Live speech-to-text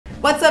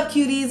What's up,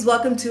 cuties?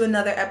 Welcome to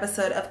another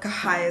episode of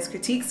Kahiya's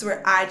Critiques,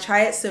 where I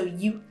try it so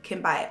you can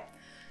buy it.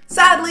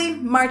 Sadly,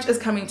 March is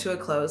coming to a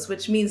close,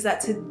 which means that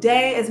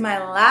today is my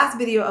last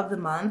video of the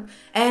month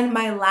and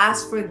my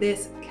last for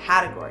this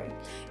category.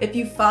 If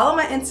you follow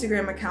my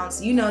Instagram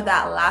accounts, you know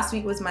that last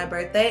week was my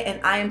birthday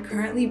and I am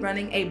currently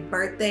running a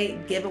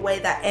birthday giveaway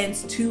that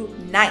ends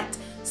tonight.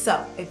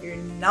 So if you're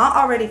not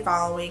already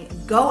following,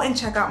 go and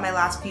check out my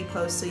last few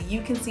posts so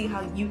you can see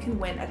how you can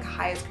win a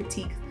Kahiya's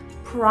Critique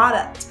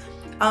product.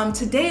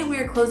 Today we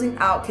are closing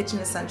out kitchen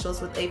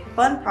essentials with a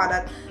fun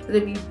product that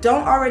if you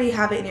don't already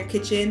have it in your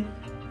kitchen,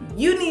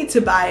 you need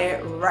to buy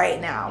it right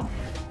now.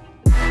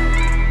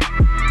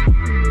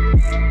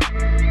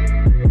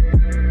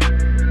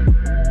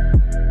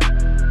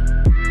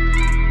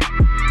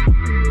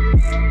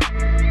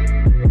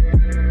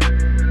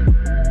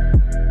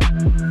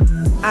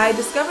 I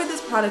discovered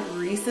this product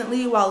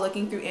recently while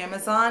looking through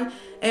Amazon,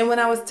 and when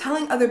I was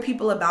telling other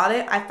people about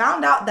it, I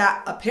found out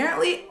that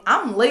apparently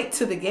I'm late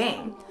to the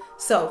game.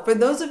 So for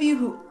those of you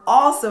who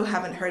also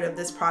haven't heard of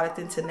this product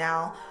until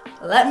now,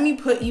 let me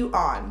put you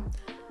on.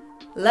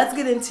 Let's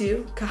get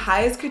into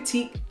Kahiya's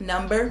Critique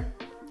number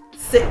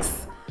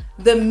 6,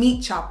 the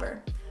meat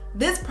chopper.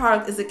 This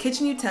product is a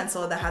kitchen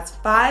utensil that has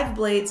 5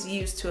 blades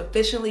used to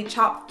efficiently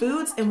chop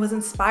foods and was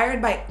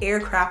inspired by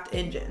aircraft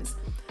engines.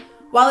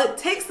 While it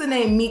takes the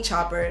name meat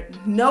chopper,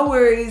 no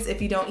worries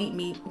if you don't eat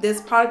meat,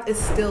 this product is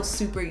still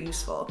super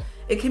useful.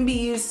 It can be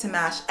used to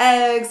mash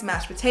eggs,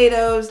 mash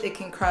potatoes, it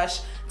can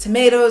crush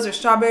tomatoes or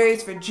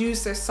strawberries for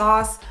juice or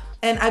sauce,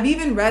 and I've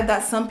even read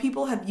that some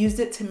people have used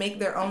it to make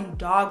their own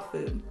dog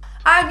food.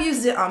 I've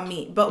used it on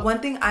meat, but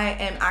one thing I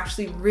am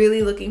actually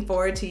really looking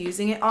forward to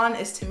using it on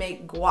is to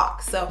make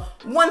guac. So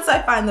once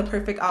I find the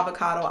perfect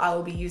avocado, I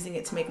will be using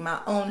it to make my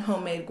own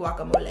homemade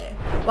guacamole.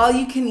 While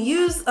you can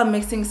use a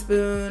mixing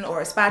spoon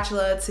or a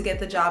spatula to get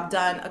the job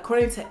done,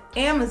 according to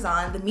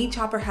Amazon, the meat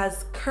chopper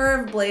has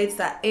curved blades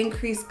that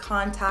increase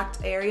contact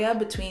area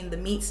between the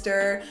meat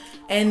stir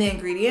and the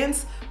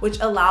ingredients, which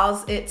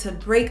allows it to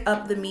break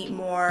up the meat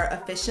more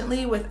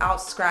efficiently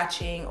without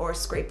scratching or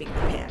scraping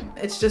the pan.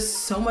 It's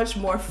just so much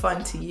more fun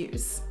to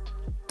use.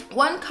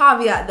 One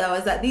caveat though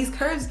is that these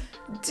curves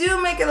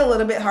do make it a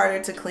little bit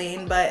harder to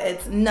clean, but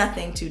it's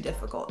nothing too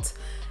difficult.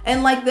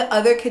 And like the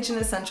other kitchen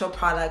essential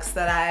products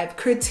that I've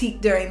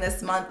critiqued during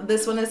this month,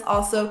 this one is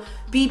also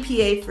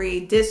BPA free,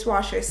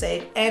 dishwasher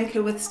safe, and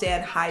can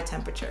withstand high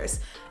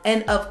temperatures.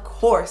 And of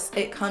course,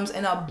 it comes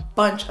in a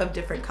bunch of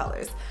different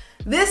colors.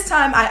 This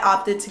time I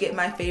opted to get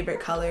my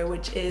favorite color,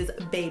 which is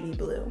baby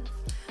blue.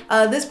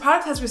 This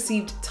product has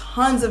received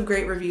tons of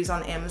great reviews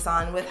on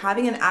Amazon, with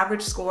having an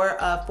average score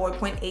of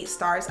 4.8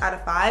 stars out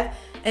of 5,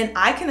 and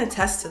I can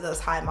attest to those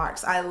high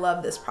marks. I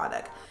love this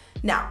product.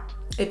 Now,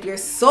 if you're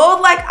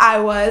sold like I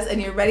was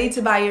and you're ready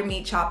to buy your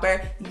meat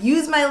chopper,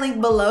 use my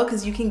link below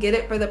because you can get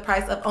it for the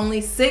price of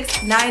only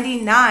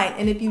 $6.99.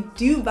 And if you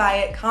do buy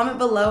it, comment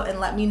below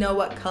and let me know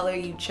what color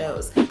you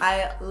chose.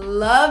 I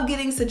love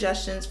getting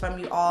suggestions from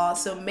you all,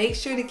 so make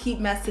sure to keep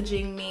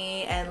messaging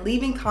me and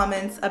leaving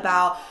comments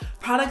about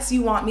products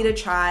you want me to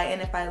try,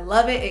 and if I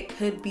love it, it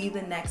could be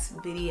the next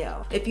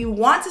video. If you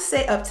want to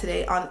stay up to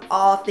date on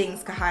all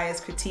things Kahiya's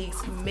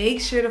Critiques,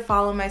 make sure to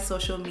follow my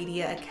social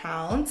media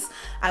accounts.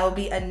 I will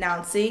be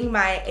announcing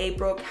my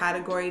April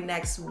category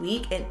next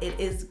week, and it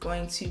is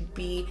going to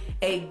be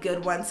a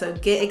good one, so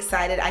get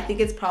excited. I think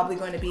it's probably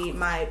going to be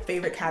my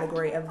favorite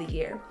category of the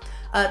year.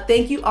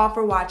 Thank you all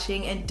for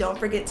watching, and don't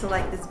forget to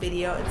like this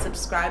video and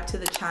subscribe to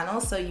the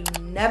channel so you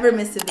never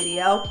miss a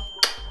video.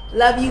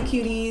 Love you,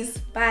 cuties.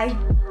 Bye.